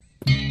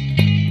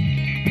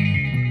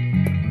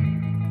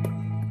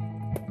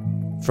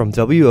From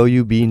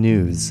WOUB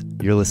News,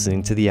 you're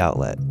listening to The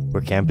Outlet,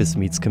 where campus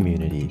meets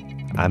community.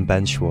 I'm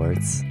Ben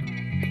Schwartz.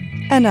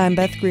 And I'm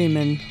Beth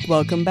Greenman.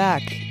 Welcome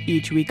back.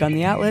 Each week on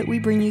The Outlet, we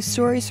bring you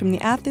stories from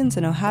the Athens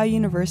and Ohio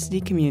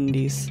University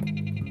communities.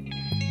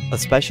 A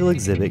special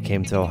exhibit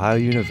came to Ohio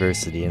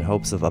University in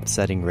hopes of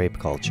upsetting rape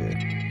culture.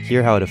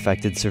 Hear how it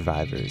affected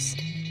survivors.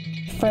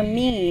 For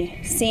me,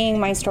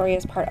 seeing my story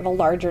as part of a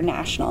larger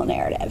national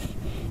narrative,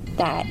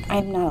 that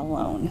I'm not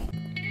alone.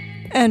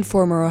 And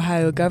former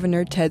Ohio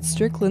Governor Ted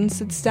Strickland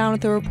sits down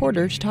with a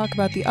reporter to talk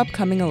about the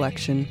upcoming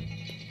election.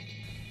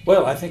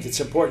 Well, I think it's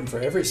important for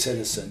every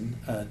citizen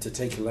to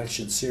take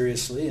elections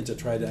seriously and to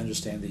try to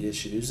understand the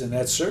issues, and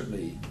that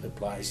certainly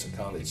applies to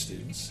college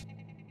students.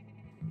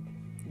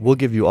 We'll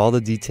give you all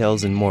the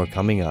details and more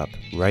coming up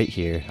right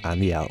here on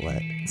The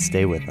Outlet.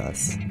 Stay with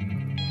us.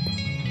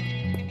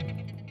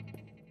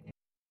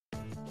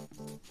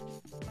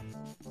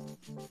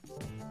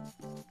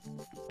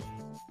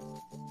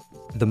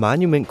 The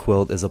Monument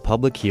Quilt is a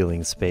public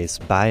healing space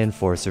by and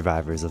for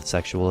survivors of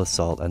sexual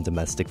assault and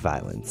domestic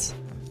violence.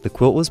 The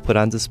quilt was put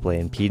on display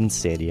in Peden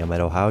Stadium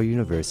at Ohio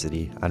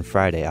University on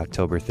Friday,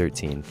 October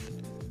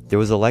 13th. There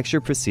was a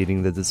lecture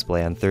preceding the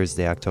display on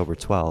Thursday, October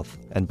 12th,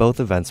 and both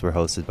events were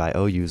hosted by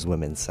OU's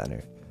Women's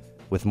Center.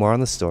 With more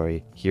on the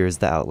story, here is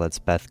The Outlet's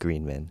Beth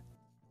Greenman.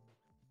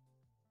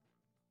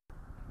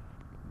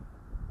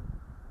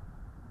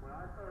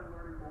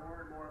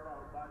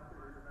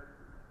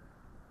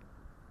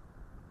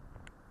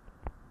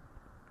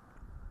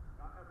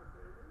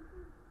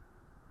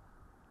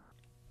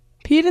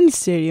 Peden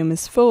Stadium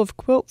is full of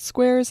quilt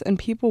squares and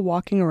people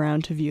walking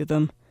around to view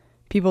them.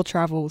 People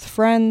travel with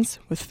friends,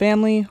 with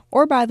family,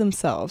 or by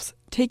themselves,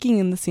 taking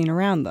in the scene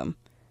around them.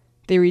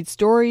 They read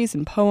stories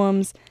and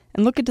poems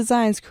and look at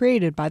designs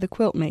created by the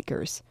quilt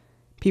makers.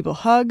 People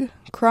hug,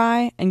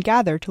 cry, and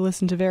gather to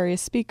listen to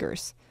various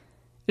speakers.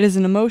 It is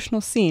an emotional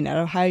scene at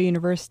Ohio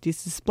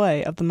University's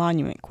display of the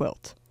Monument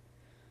Quilt.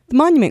 The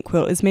Monument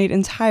Quilt is made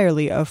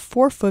entirely of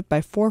 4-foot by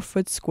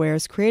 4-foot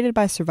squares created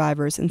by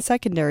survivors and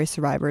secondary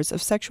survivors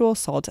of sexual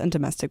assault and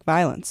domestic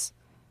violence.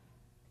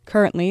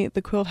 Currently,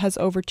 the quilt has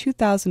over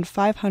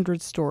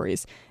 2,500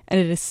 stories, and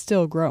it is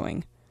still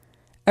growing.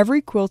 Every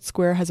quilt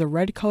square has a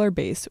red color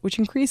base, which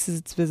increases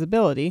its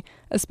visibility,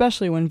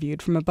 especially when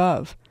viewed from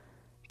above.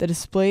 The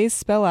displays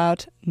spell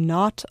out,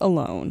 "Not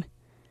alone."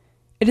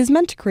 It is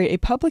meant to create a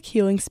public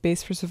healing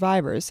space for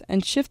survivors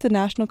and shift the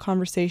national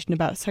conversation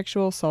about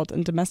sexual assault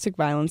and domestic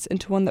violence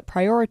into one that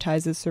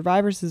prioritizes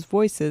survivors'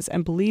 voices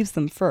and believes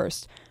them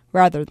first,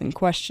 rather than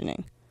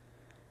questioning.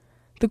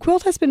 The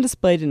quilt has been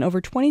displayed in over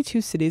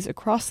 22 cities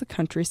across the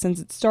country since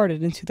it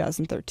started in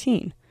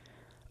 2013.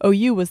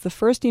 OU was the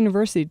first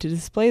university to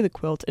display the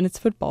quilt in its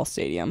football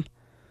stadium.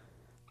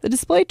 The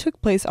display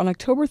took place on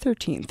October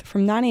 13th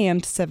from 9 a.m.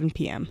 to 7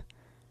 p.m.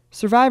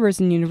 Survivors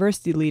and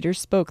university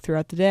leaders spoke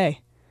throughout the day.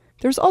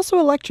 There was also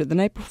a lecture the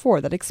night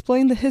before that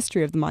explained the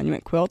history of the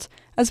Monument Quilt,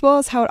 as well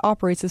as how it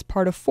operates as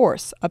part of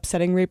FORCE,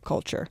 Upsetting Rape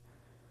Culture.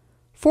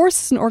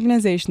 FORCE is an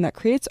organization that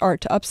creates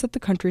art to upset the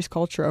country's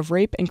culture of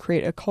rape and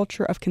create a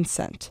culture of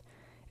consent.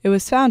 It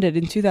was founded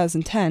in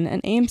 2010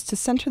 and aims to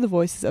center the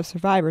voices of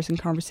survivors in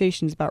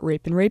conversations about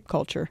rape and rape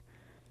culture.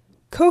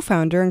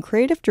 Co-founder and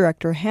creative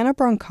director Hannah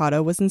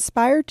Brancato was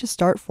inspired to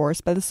start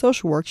FORCE by the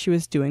social work she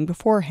was doing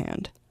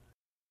beforehand.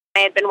 I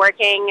had been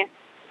working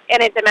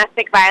in a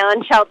domestic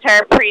violence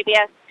shelter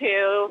previous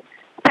to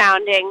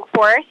founding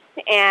FORCE,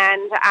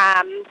 and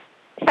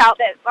felt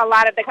that a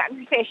lot of the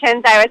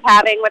conversations I was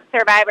having with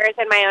survivors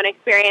and my own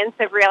experience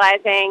of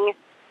realizing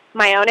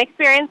my own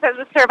experience as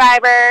a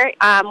survivor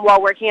while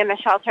working in the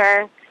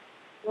shelter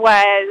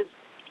was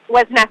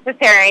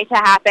necessary to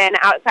happen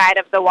outside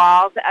of the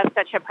walls of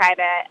such a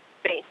private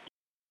space.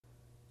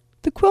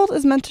 The quilt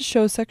is meant to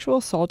show sexual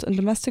assault and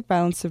domestic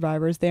violence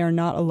survivors they are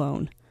not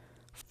alone.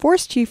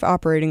 FORCE Chief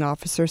Operating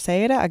Officer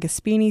Saida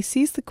Agaspini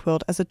sees the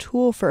quilt as a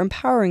tool for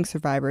empowering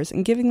survivors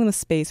and giving them a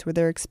space where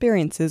their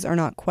experiences are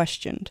not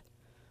questioned.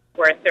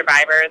 Where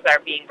survivors are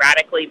being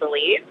radically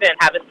believed and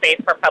have a space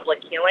for public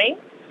healing.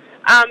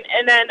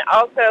 And then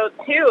also,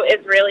 too,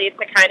 is really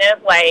to kind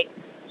of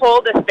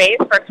hold a space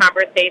for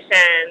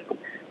conversations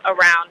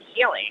around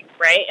healing,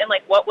 right? And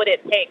what would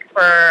it take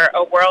for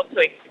a world to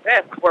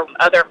exist where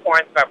other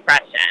forms of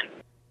oppression?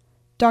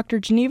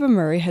 Dr. Geneva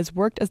Murray has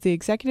worked as the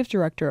executive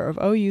director of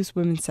OU's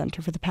Women's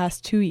Center for the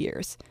past 2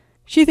 years.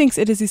 She thinks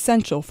it is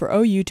essential for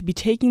OU to be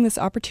taking this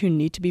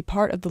opportunity to be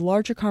part of the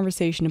larger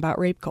conversation about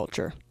rape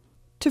culture.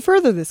 To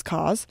further this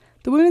cause,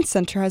 the Women's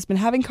Center has been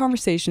having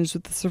conversations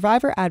with the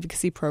Survivor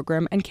Advocacy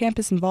Program and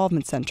Campus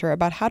Involvement Center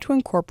about how to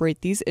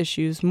incorporate these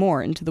issues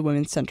more into the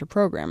Women's Center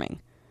programming.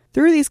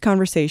 Through these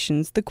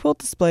conversations, the quilt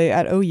display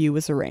at OU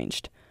was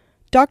arranged.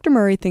 Dr.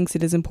 Murray thinks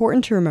it is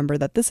important to remember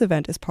that this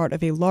event is part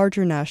of a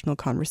larger national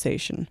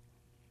conversation.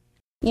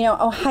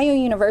 Ohio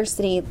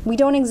University, we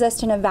don't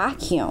exist in a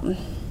vacuum.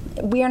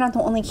 We are not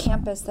the only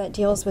campus that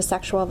deals with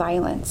sexual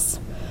violence.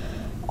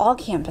 all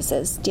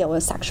campuses deal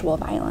with sexual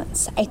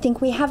violence. I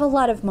think we have a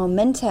lot of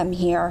momentum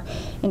here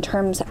in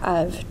terms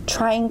of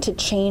trying to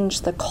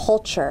change the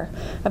culture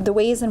of the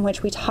ways in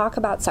which we talk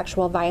about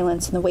sexual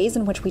violence and the ways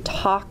in which we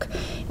talk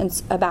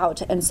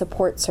about and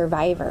support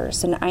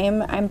survivors. And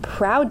I'm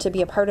proud to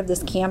be a part of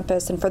this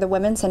campus and for the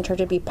Women's Center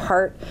to be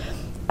part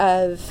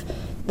of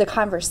the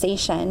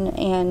conversation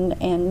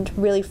and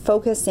really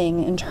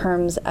focusing in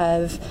terms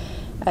of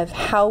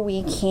how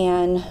we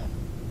can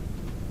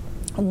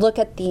look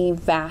at the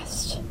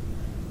vast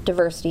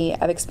diversity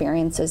of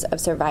experiences of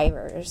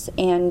survivors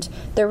and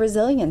their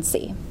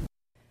resiliency.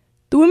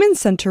 The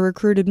Women's Center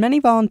recruited many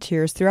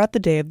volunteers throughout the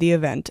day of the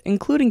event,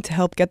 including to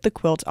help get the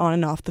quilt on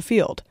and off the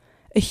field.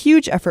 A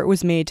huge effort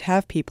was made to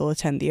have people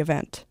attend the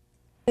event.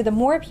 The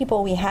more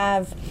people we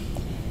have,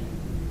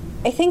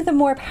 I think the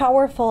more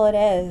powerful it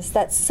is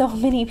that so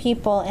many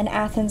people in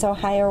Athens,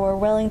 Ohio were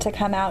willing to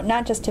come out,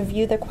 not just to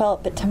view the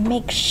quilt, but to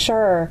make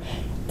sure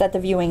that the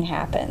viewing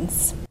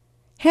happens.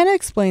 Hannah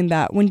explained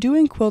that when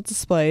doing quilt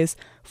displays,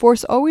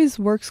 Force always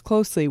works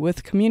closely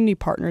with community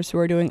partners who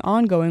are doing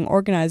ongoing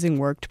organizing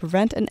work to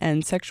prevent and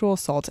end sexual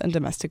assault and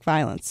domestic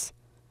violence.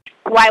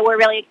 Why we're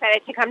really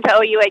excited to come to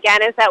OU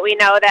again is that we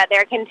know that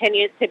there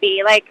continues to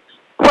be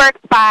work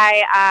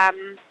by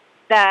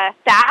the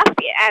staff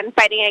and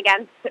fighting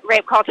against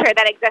rape culture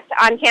that exists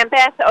on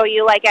campus,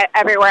 OU like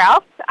everywhere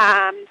else.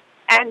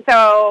 And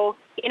so,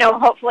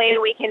 hopefully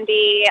we can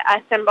be a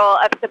symbol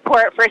of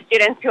support for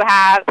students who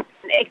have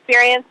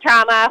experienced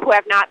trauma, who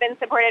have not been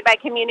supported by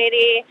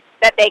community,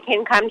 that they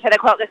can come to the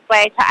quilt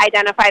display to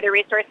identify the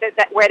resources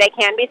where they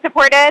can be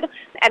supported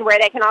and where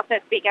they can also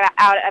speak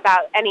out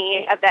about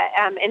any of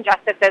the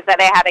injustices that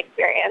they have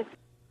experienced.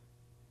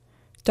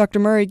 Dr.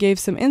 Murray gave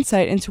some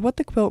insight into what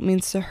the quilt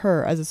means to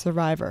her as a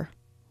survivor.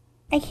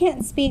 I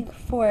can't speak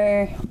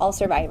for all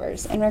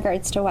survivors in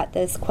regards to what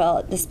this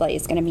quilt display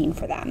is going to mean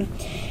for them.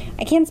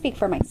 I can speak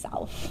for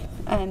myself.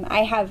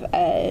 I have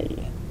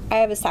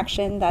a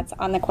section that's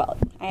on the quilt.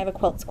 I have a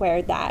quilt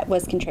square that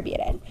was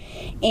contributed.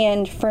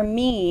 And for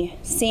me,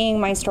 seeing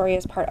my story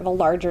as part of a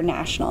larger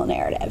national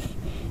narrative,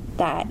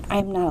 that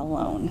I'm not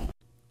alone.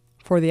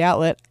 For The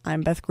Outlet,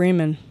 I'm Beth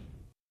Greenman.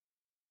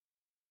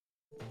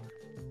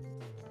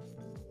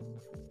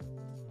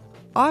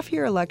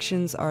 Off-year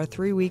elections are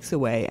 3 weeks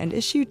away, and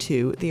Issue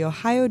 2, the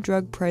Ohio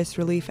Drug Price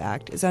Relief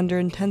Act, is under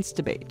intense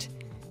debate.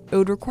 It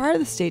would require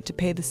the state to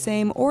pay the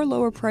same or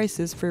lower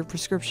prices for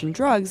prescription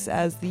drugs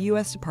as the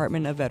U.S.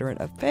 Department of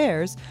Veteran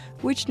Affairs,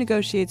 which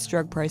negotiates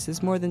drug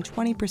prices more than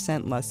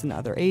 20% less than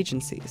other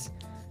agencies.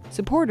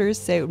 Supporters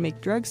say it would make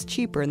drugs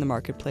cheaper in the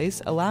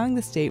marketplace, allowing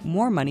the state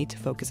more money to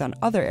focus on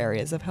other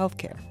areas of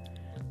healthcare.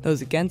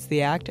 Those against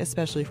the act,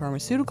 especially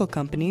pharmaceutical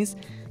companies,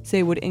 say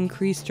it would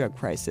increase drug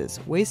prices,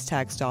 waste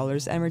tax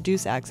dollars, and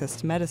reduce access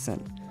to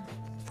medicine.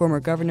 Former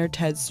Governor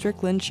Ted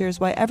Strickland shares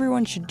why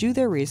everyone should do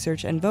their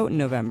research and vote in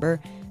November,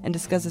 and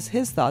discusses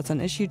his thoughts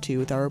on Issue 2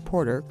 with our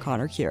reporter,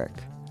 Connor Kierick.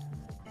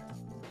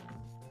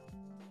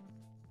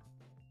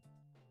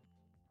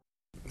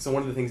 So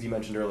one of the things you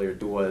mentioned earlier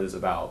was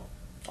about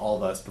all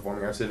of us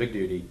performing our civic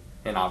duty,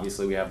 and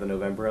obviously we have the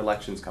November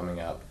elections coming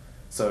up.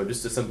 So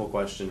just a simple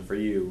question for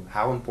you,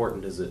 how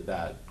important is it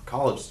that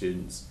college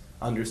students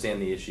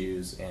understand the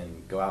issues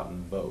and go out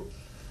and vote?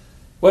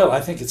 Well,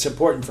 I think it's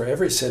important for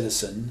every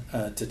citizen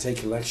to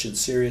take elections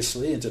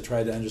seriously and to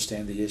try to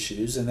understand the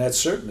issues, and that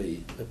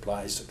certainly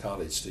applies to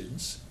college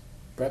students,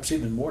 perhaps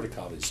even more to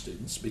college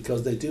students,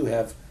 because they do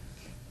have,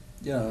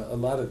 a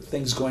lot of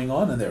things going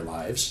on in their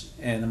lives,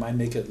 and it might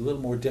make it a little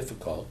more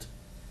difficult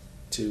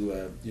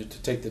to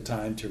take the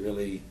time to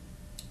really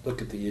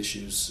look at the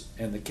issues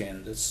and the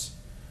candidates.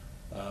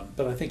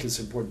 But I think it's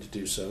important to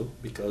do so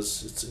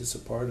because it's a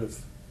part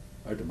of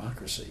our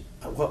democracy.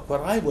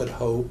 What I would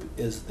hope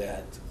is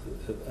that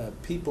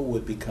people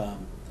would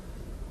become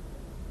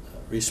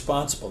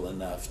responsible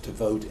enough to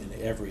vote in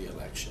every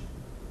election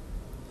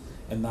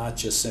and not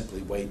just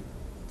simply wait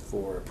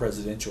for a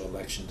presidential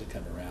election to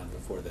come around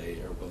before they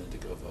are willing to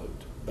go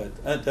vote.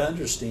 But to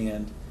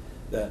understand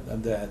that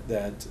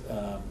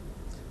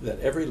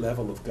every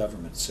level of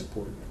government is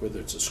important, whether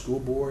it's a school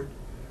board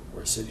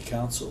or a city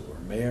council or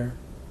a mayor,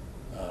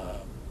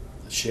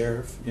 the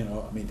sheriff,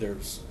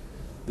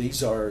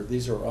 these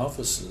are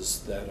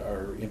offices that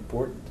are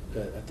important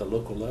at the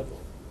local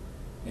level,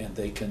 and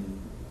they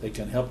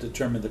can help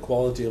determine the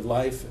quality of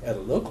life at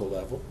a local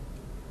level,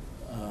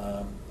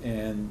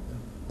 and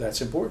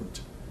that's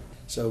important.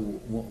 So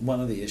one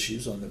of the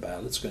issues on the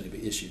ballot is going to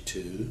be Issue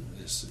 2,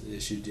 this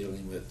issue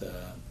dealing with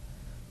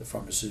the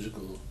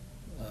pharmaceutical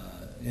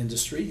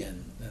industry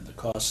and the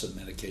costs of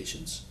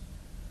medications.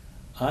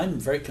 I'm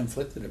very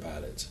conflicted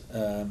about it.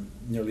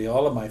 Nearly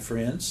all of my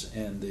friends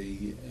and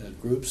the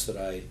groups that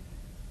I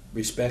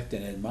respect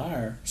and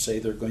admire say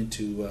they're going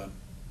to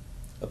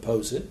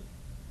oppose it.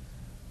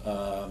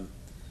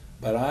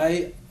 But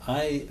I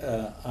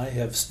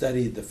have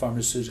studied the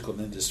pharmaceutical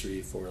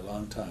industry for a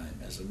long time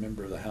as a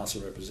member of the House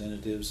of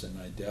Representatives, and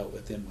I dealt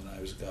with them when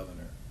I was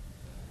governor.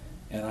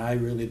 And I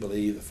really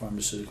believe the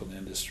pharmaceutical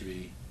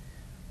industry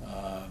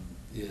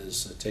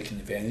is taking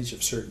advantage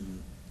of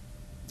certain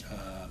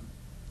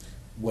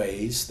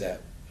ways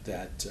that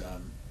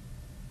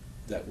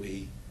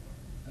we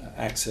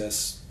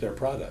access their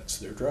products,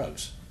 their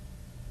drugs.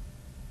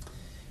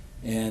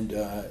 And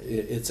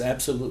it's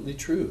absolutely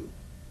true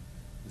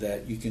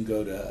that you can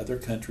go to other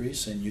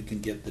countries and you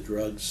can get the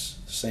drugs,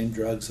 same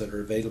drugs that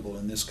are available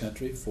in this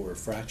country for a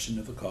fraction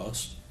of the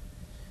cost.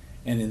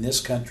 And in this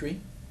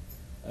country,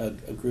 a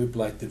group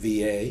like the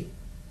VA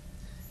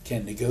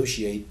can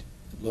negotiate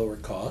lower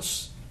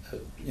costs,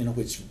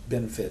 which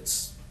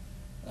benefits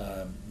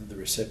the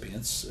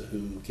recipients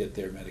who get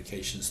their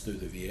medications through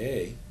the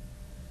VA.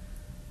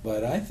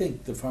 But I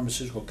think the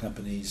pharmaceutical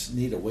companies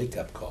need a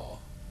wake-up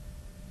call,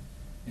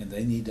 and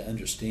they need to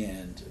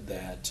understand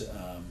that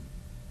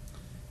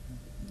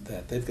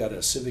that they've got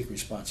a civic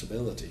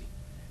responsibility,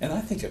 and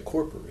I think a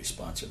corporate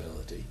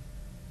responsibility,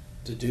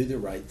 to do the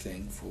right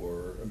thing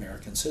for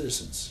American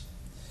citizens.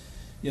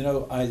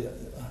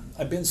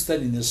 I've been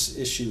studying this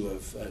issue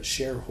of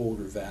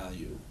shareholder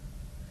value,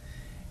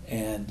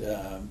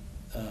 and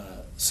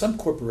some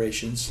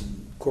corporations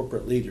and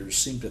corporate leaders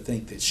seem to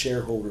think that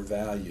shareholder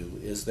value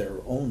is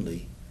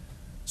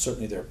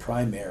certainly their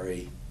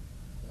primary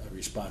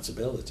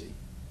responsibility,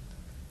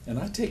 and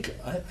I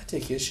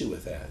take issue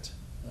with that.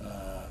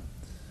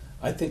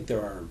 I think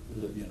there are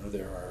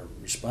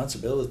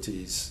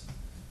responsibilities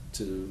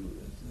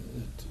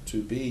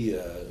to be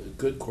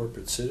good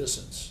corporate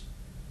citizens,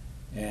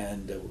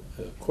 and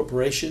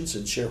corporations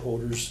and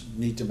shareholders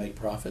need to make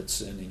profits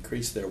and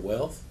increase their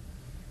wealth,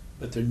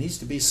 but there needs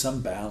to be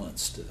some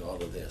balance to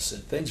all of this,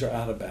 and things are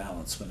out of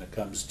balance when it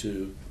comes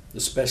to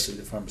especially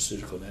the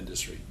pharmaceutical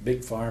industry.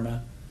 Big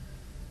pharma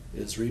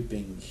is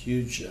reaping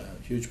huge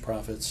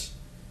profits,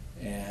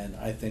 and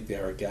I think they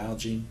are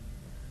gouging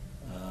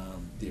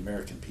the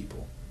American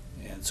people.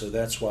 And so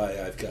that's why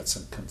I've got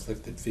some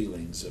conflicted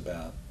feelings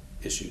about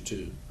issue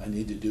 2. I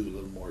need to do a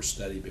little more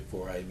study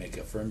before I make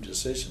a firm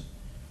decision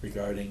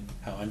regarding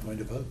how I'm going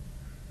to vote.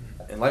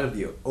 In light of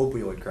the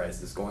opioid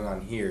crisis going on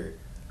here,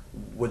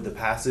 would the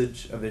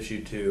passage of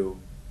issue 2,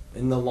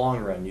 in the long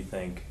run, you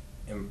think,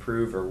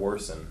 improve or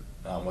worsen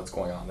what's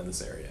going on in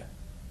this area?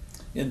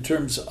 In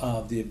terms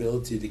of the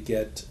ability to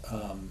get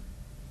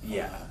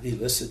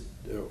illicit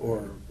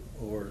or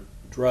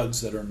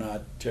drugs that are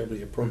not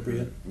terribly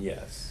appropriate? Mm-hmm.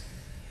 Yes.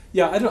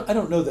 Yeah, I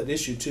don't know that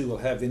issue 2 will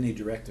have any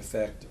direct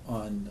effect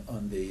on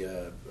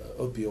the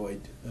opioid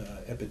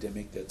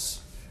epidemic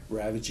that's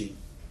ravaging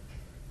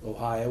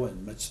Ohio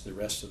and much of the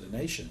rest of the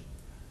nation.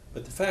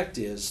 But the fact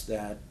is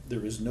that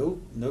there is no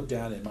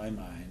doubt in my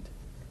mind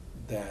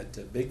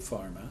that Big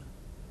Pharma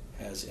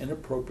has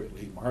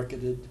inappropriately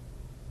marketed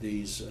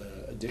these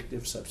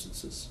addictive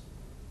substances.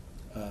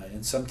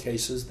 In some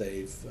cases,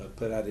 they've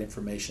put out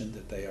information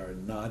that they are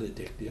not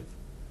addictive.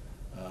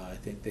 I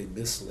think they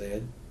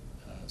misled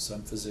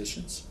some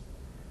physicians.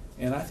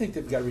 And I think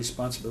they've got a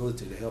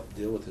responsibility to help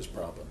deal with this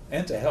problem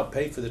and to help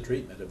pay for the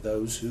treatment of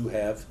those who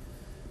have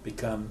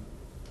become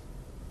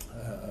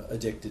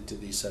addicted to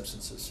these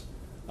substances.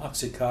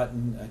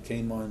 OxyContin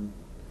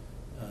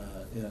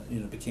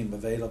became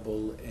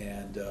available,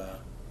 and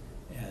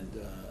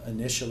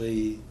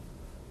initially,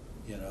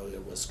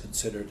 it was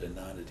considered a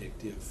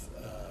non-addictive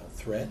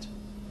threat.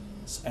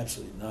 It's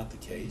absolutely not the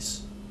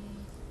case,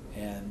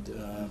 and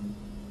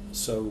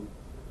so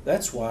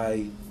that's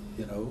why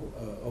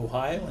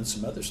Ohio and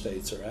some other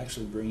states are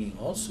actually bringing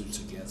lawsuits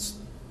against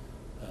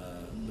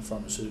the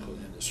pharmaceutical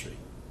industry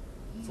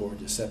for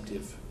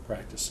deceptive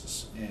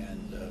practices,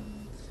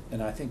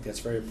 and I think that's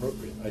very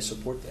appropriate. I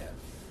support that.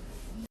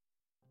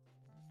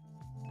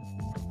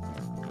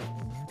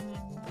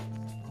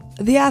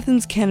 The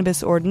Athens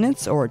Cannabis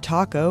Ordinance, or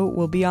TACO,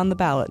 will be on the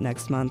ballot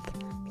next month.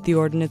 The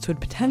ordinance would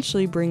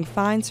potentially bring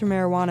fines for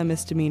marijuana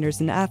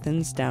misdemeanors in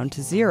Athens down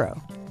to 0.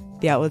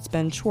 The outlet's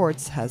Ben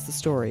Schwartz has the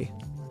story.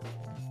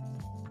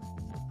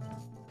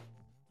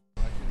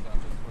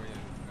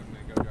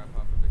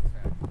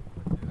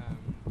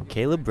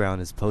 Caleb Brown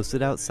is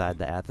posted outside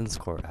the Athens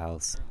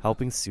courthouse,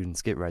 helping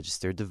students get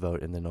registered to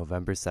vote in the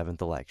November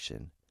 7th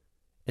election.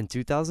 In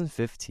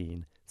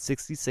 2015,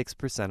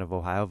 66% of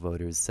Ohio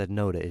voters said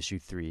no to Issue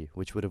 3,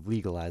 which would have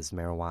legalized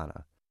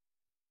marijuana.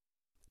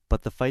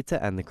 But the fight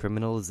to end the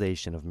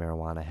criminalization of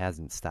marijuana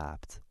hasn't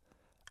stopped.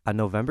 On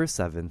November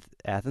 7th,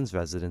 Athens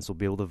residents will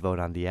be able to vote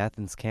on the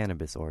Athens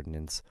Cannabis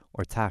Ordinance,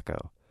 or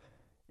TACO.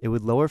 It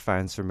would lower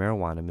fines for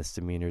marijuana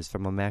misdemeanors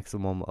from a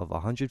maximum of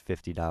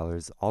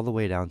 $150 all the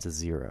way down to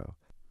 0.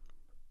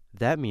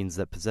 That means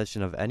that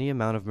possession of any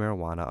amount of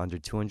marijuana under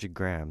 200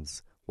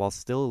 grams, while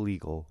still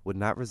illegal, would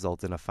not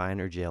result in a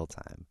fine or jail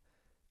time.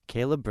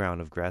 Caleb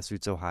Brown of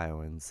Grassroots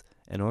Ohioans,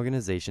 an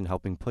organization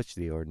helping push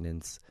the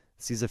ordinance,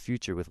 sees a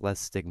future with less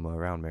stigma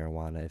around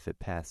marijuana if it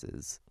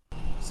passes.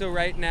 So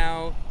right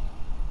now,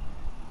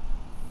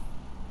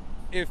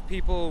 if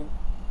people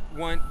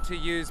want to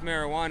use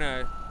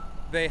marijuana,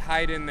 they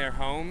hide in their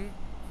home.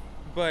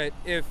 But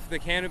if the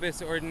cannabis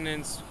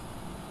ordinance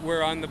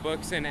were on the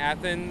books in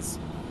Athens,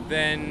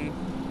 then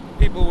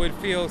people would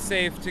feel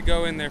safe to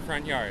go in their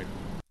front yard.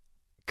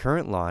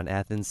 Current law in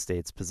Athens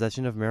states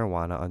possession of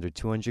marijuana under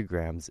 200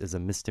 grams is a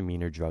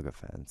misdemeanor drug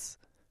offense.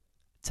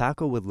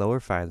 Taco would lower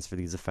fines for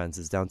these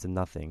offenses down to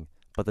nothing,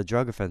 but the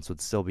drug offense would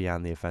still be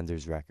on the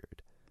offender's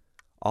record.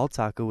 All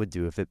Taco would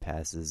do if it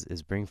passes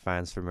is bring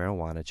fines for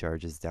marijuana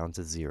charges down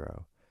to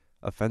 0.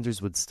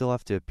 Offenders would still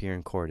have to appear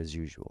in court as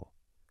usual.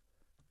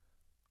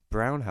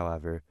 Brown,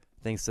 however,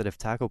 thinks that if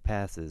Taco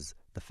passes,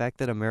 the fact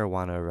that a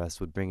marijuana arrest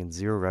would bring in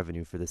 0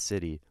 revenue for the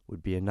city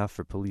would be enough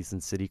for police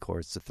and city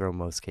courts to throw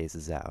most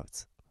cases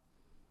out.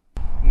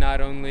 Not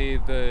only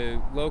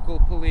the local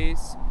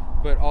police,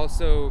 but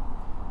also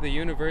the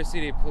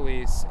university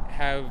police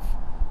have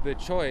the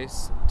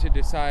choice to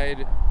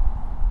decide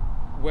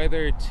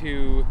whether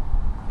to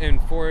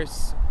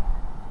enforce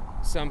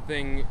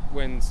something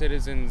when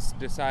citizens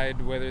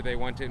decide whether they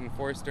want it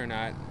enforced or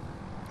not.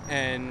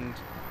 And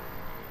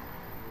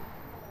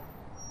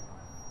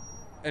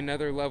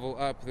another level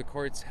up, the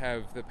courts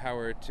have the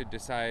power to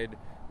decide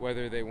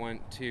whether they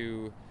want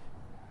to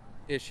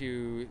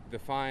issue the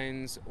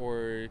fines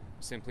or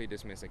simply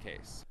dismiss a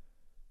case.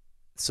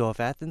 So if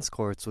Athens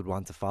courts would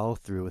want to follow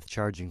through with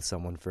charging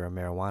someone for a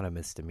marijuana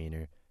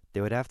misdemeanor,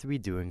 they would have to be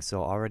doing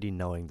so already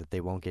knowing that they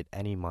won't get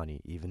any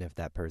money even if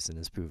that person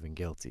is proven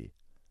guilty.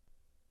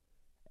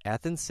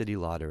 Athens City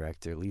Law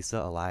Director Lisa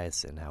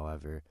Eliason,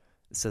 however,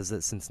 says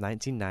that since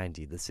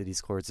 1990, the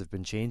city's courts have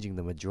been changing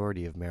the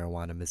majority of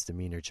marijuana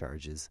misdemeanor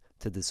charges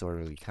to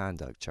disorderly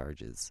conduct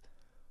charges.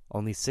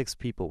 Only 6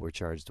 people were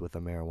charged with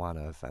a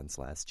marijuana offense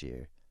last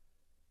year.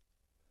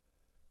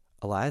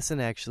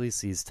 Eliason actually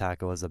sees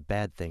Taco as a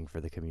bad thing for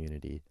the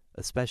community,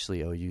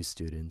 especially OU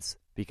students,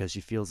 because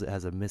she feels it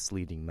has a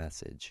misleading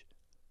message.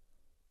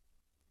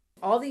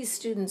 All these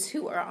students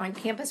who are on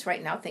campus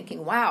right now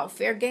thinking, wow,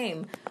 fair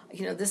game,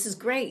 this is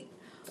great.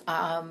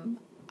 I'm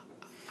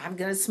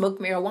going to smoke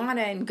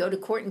marijuana and go to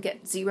court and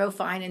get 0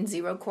 fine and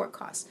 0 court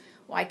costs.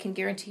 Well, I can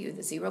guarantee you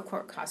the 0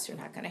 court costs are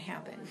not going to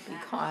happen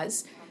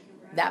because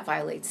that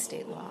violates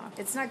state law.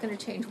 It's not going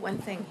to change one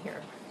thing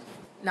here.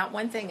 Not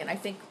one thing, and I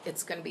think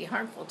it's going to be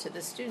harmful to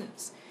the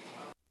students.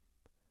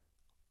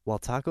 While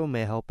Taco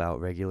may help out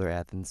regular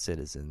Athens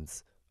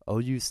citizens,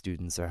 OU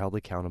students are held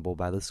accountable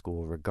by the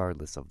school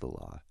regardless of the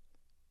law.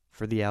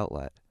 For The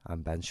Outlet,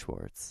 I'm Ben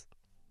Schwartz.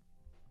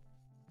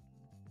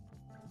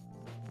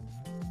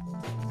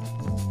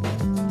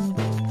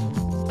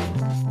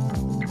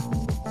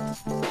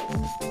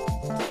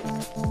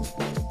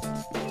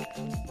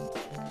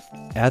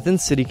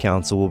 Athens City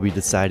Council will be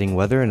deciding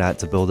whether or not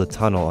to build a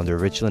tunnel under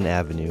Richland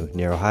Avenue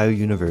near Ohio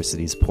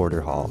University's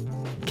Porter Hall.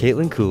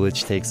 Caitlin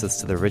Coolidge takes us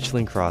to the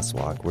Richland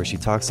Crosswalk, where she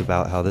talks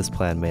about how this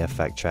plan may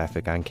affect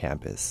traffic on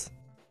campus.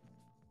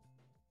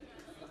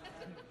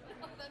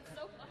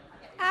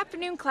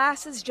 Afternoon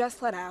classes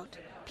just let out.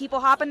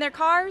 People hop in their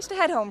cars to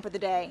head home for the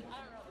day.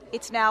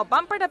 It's now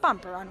bumper to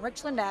bumper on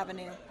Richland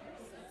Avenue.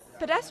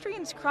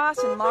 Pedestrians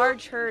cross in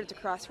large herds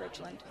across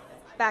Richland,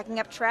 backing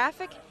up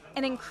traffic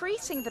and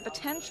increasing the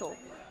potential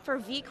for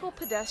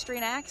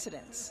vehicle-pedestrian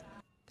accidents.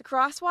 The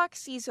crosswalk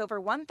sees over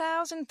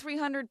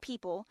 1,300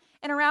 people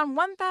and around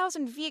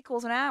 1,000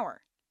 vehicles an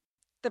hour.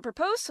 The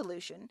proposed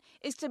solution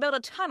is to build a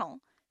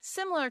tunnel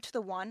similar to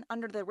the one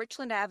under the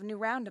Richland Avenue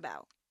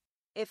roundabout.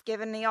 If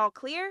given the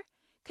all-clear,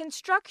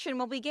 construction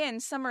will begin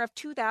summer of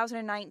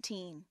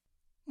 2019.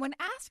 When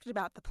asked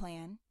about the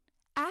plan,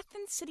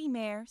 Athens City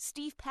Mayor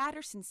Steve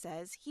Patterson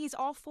says he is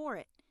all for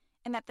it,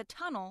 and that the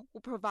tunnel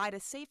will provide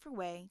a safer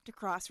way to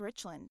cross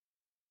Richland.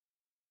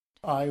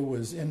 I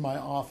was in my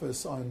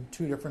office on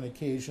 2 different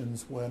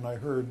occasions when I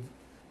heard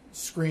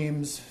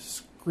screams,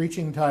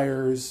 screeching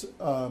tires,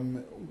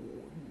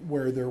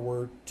 where there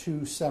were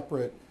 2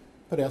 separate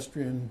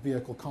pedestrian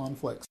vehicle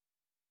conflicts.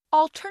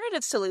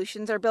 Alternative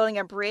solutions are building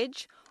a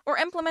bridge or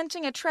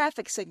implementing a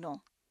traffic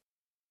signal.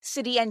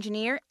 City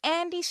engineer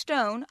Andy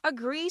Stone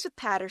agrees with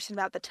Patterson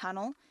about the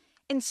tunnel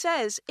and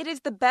says it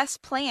is the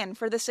best plan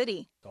for the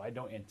city. So I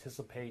don't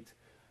anticipate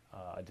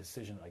a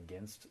decision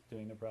against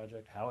doing the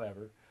project.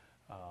 However,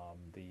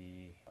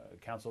 the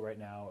council right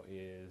now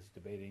is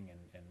debating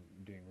and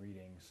doing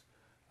readings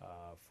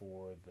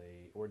for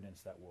the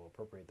ordinance that will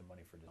appropriate the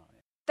money for design.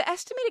 The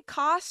estimated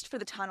cost for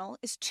the tunnel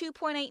is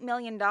 $2.8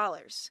 million.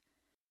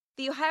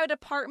 The Ohio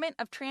Department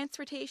of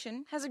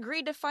Transportation has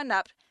agreed to fund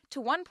up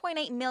to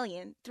 $1.8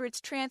 million through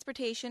its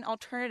Transportation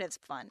Alternatives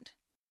Fund.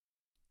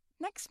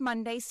 Next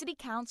Monday, City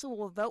Council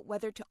will vote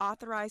whether to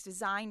authorize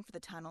design for the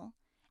tunnel,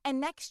 and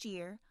next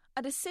year,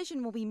 a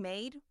decision will be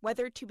made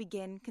whether to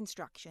begin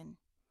construction.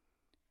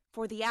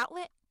 For The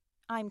Outlet,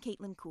 I'm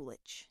Caitlin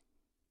Coolidge.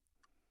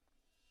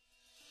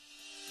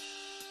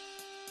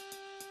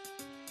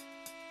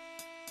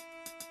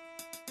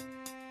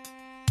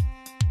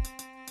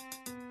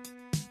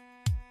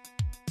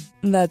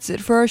 That's it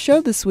for our show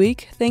this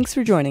week. Thanks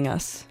for joining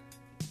us.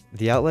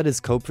 The Outlet is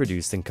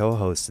co-produced and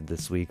co-hosted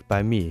this week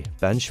by me,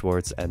 Ben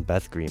Schwartz, and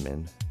Beth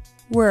Grieman.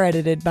 We're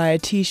edited by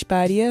Atish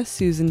Badia,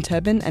 Susan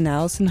Tebben, and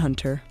Allison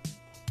Hunter.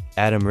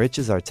 Adam Rich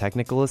is our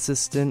technical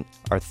assistant.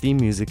 Our theme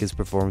music is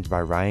performed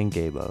by Ryan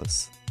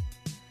Gabos.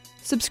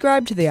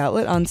 Subscribe to The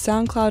Outlet on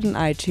SoundCloud and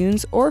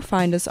iTunes, or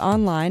find us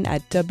online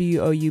at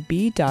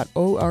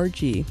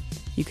woub.org.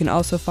 You can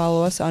also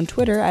follow us on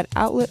Twitter at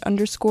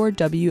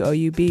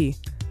 @outlet_WOUB.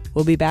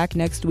 We'll be back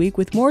next week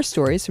with more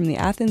stories from the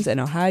Athens and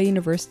Ohio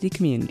University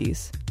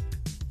communities.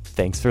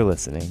 Thanks for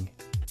listening.